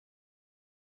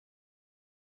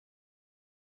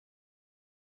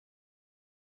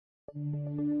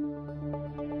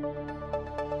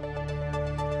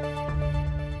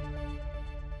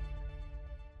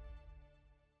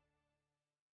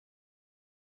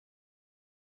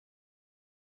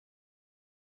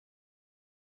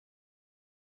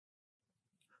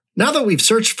Now that we've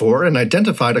searched for and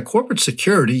identified a corporate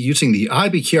security using the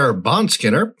IBKR bond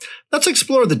scanner, let's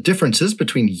explore the differences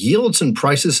between yields and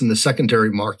prices in the secondary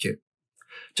market.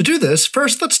 To do this,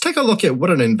 first let's take a look at what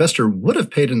an investor would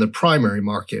have paid in the primary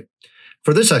market.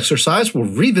 For this exercise, we'll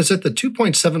revisit the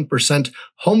 2.7%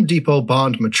 Home Depot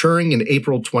bond maturing in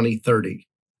April 2030.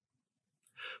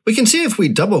 We can see if we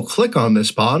double-click on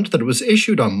this bond that it was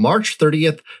issued on March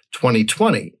 30th,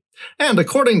 2020. And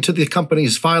according to the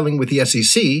company's filing with the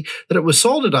SEC, that it was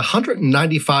sold at a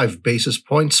 195 basis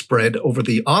point spread over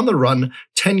the on-the-run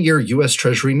 10-year U.S.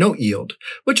 Treasury note yield,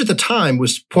 which at the time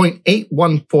was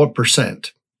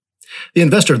 0.814%. The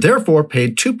investor therefore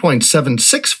paid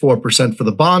 2.764% for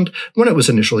the bond when it was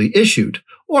initially issued,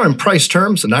 or in price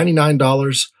terms,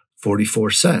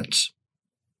 $99.44.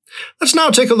 Let's now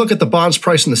take a look at the bond's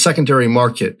price in the secondary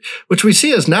market, which we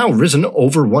see has now risen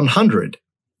over 100.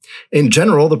 In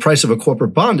general, the price of a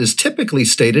corporate bond is typically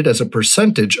stated as a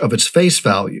percentage of its face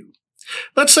value.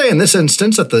 Let's say in this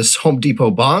instance that this Home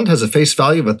Depot bond has a face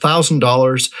value of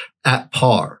 $1,000 at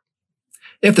par.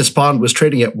 If this bond was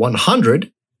trading at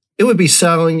 100, it would be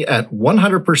selling at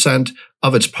 100%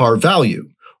 of its par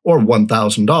value, or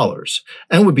 $1,000,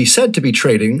 and would be said to be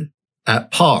trading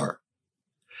at par.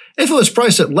 If it was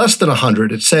priced at less than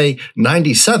 100 at, say,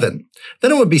 97,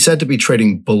 then it would be said to be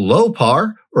trading below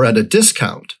par or at a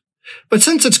discount. But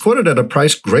since it's quoted at a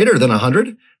price greater than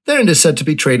 100, then it is said to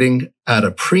be trading at a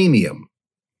premium.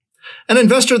 An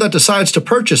investor that decides to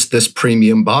purchase this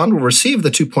premium bond will receive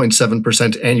the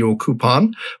 2.7% annual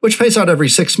coupon, which pays out every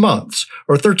 6 months,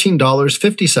 or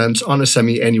 $13.50 on a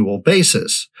semi-annual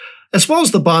basis, as well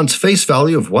as the bond's face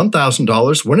value of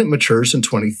 $1,000 when it matures in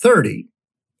 2030.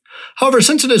 However,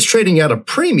 since it is trading at a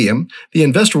premium, the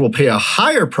investor will pay a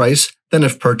higher price than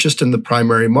if purchased in the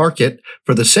primary market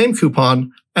for the same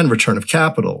coupon and return of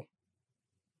capital.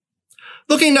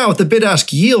 Looking now at the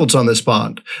bid-ask yields on this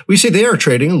bond, we see they are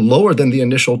trading lower than the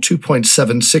initial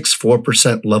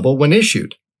 2.764% level when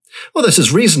issued. Well, this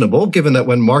is reasonable given that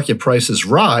when market prices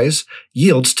rise,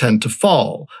 yields tend to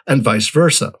fall, and vice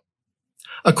versa.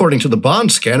 According to the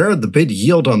bond scanner, the bid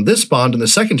yield on this bond in the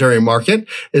secondary market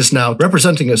is now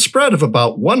representing a spread of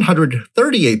about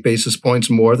 138 basis points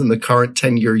more than the current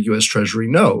 10-year U.S. Treasury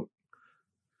note.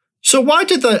 So why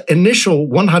did the initial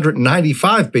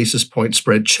 195 basis point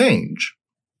spread change?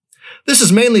 This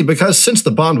is mainly because since the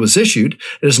bond was issued,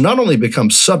 it has not only become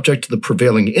subject to the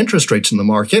prevailing interest rates in the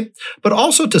market, but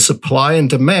also to supply and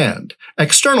demand,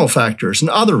 external factors, and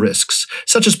other risks,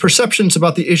 such as perceptions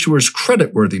about the issuer's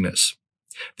creditworthiness.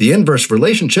 The inverse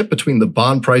relationship between the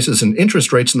bond prices and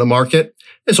interest rates in the market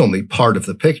is only part of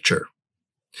the picture.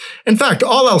 In fact,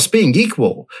 all else being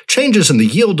equal, changes in the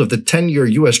yield of the 10-year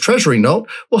U.S. Treasury note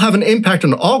will have an impact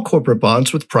on all corporate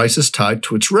bonds with prices tied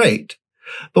to its rate.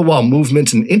 But while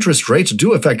movements in interest rates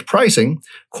do affect pricing,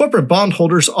 corporate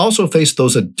bondholders also face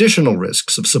those additional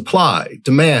risks of supply,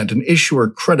 demand, and issuer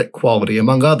credit quality,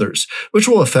 among others, which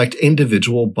will affect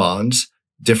individual bonds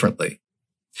differently.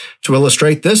 To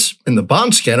illustrate this, in the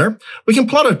bond scanner, we can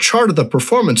plot a chart of the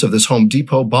performance of this Home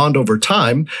Depot bond over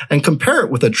time and compare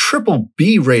it with a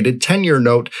BBB-rated 10-year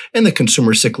note in the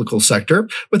consumer cyclical sector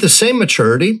with the same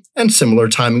maturity and similar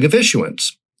timing of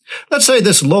issuance. Let's say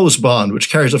this Lowe's bond, which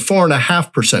carries a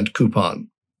 4.5% coupon.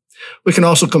 We can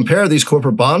also compare these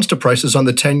corporate bonds to prices on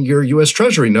the 10-year U.S.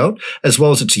 Treasury note, as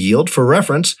well as its yield for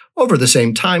reference over the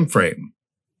same time frame.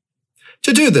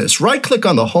 To do this, right-click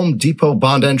on the Home Depot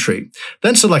bond entry,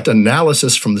 then select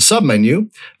Analysis from the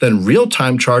submenu, then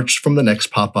Real-Time Charts from the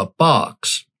next pop-up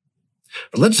box.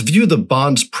 Let's view the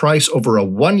bond's price over a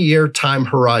 1-year time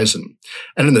horizon.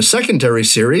 And in the secondary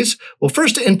series, we'll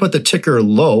first input the ticker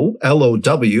LOW,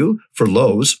 L-O-W, for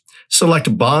Lowe's,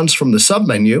 select Bonds from the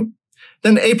submenu,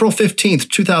 then April 15th,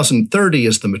 2030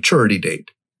 is the maturity date.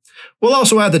 We'll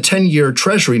also add the 10-year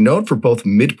Treasury note for both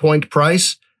midpoint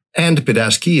price and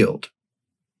bid-ask yield.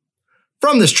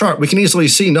 From this chart, we can easily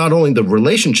see not only the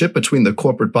relationship between the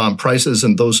corporate bond prices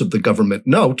and those of the government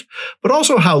note, but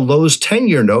also how Lowe's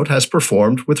 10-year note has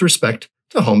performed with respect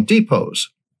to Home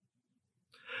Depot's.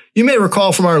 You may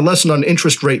recall from our lesson on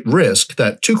interest rate risk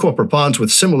that two corporate bonds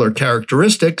with similar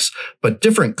characteristics but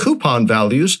different coupon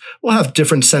values will have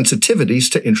different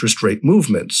sensitivities to interest rate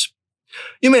movements.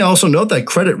 You may also note that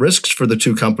credit risks for the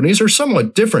two companies are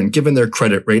somewhat different given their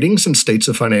credit ratings and states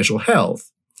of financial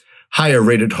health.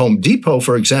 Higher-rated Home Depot,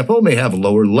 for example, may have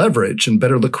lower leverage and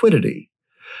better liquidity.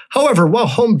 However, while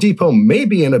Home Depot may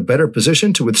be in a better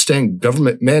position to withstand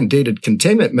government-mandated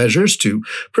containment measures to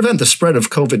prevent the spread of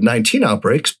COVID-19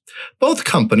 outbreaks, both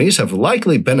companies have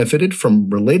likely benefited from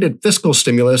related fiscal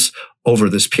stimulus over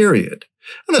this period.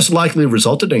 And this likely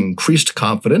resulted in increased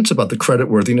confidence about the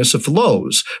creditworthiness of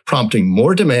Lowe's, prompting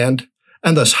more demand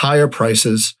and thus higher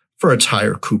prices for its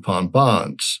higher coupon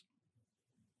bonds.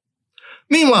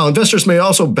 Meanwhile, investors may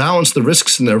also balance the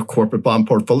risks in their corporate bond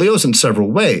portfolios in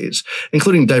several ways,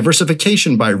 including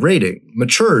diversification by rating,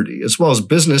 maturity, as well as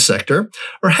business sector,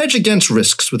 or hedge against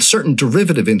risks with certain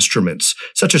derivative instruments,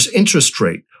 such as interest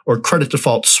rate or credit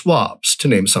default swaps, to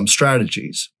name some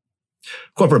strategies.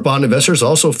 Corporate bond investors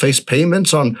also face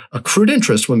payments on accrued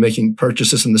interest when making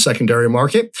purchases in the secondary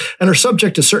market and are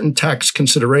subject to certain tax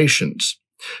considerations.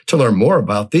 To learn more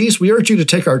about these, we urge you to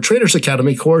take our Traders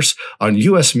Academy course on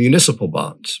U.S. municipal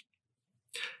bonds.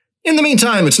 In the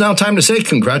meantime, it's now time to say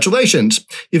congratulations.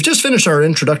 You've just finished our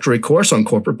introductory course on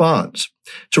corporate bonds.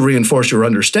 To reinforce your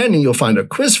understanding, you'll find a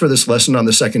quiz for this lesson on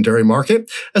the secondary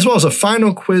market, as well as a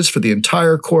final quiz for the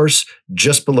entire course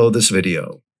just below this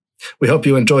video. We hope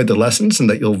you enjoyed the lessons and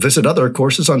that you'll visit other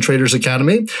courses on Traders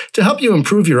Academy to help you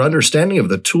improve your understanding of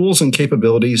the tools and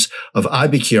capabilities of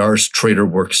IBKR's Trader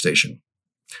Workstation.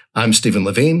 I'm Steven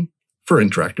Levine for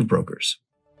Interactive Brokers.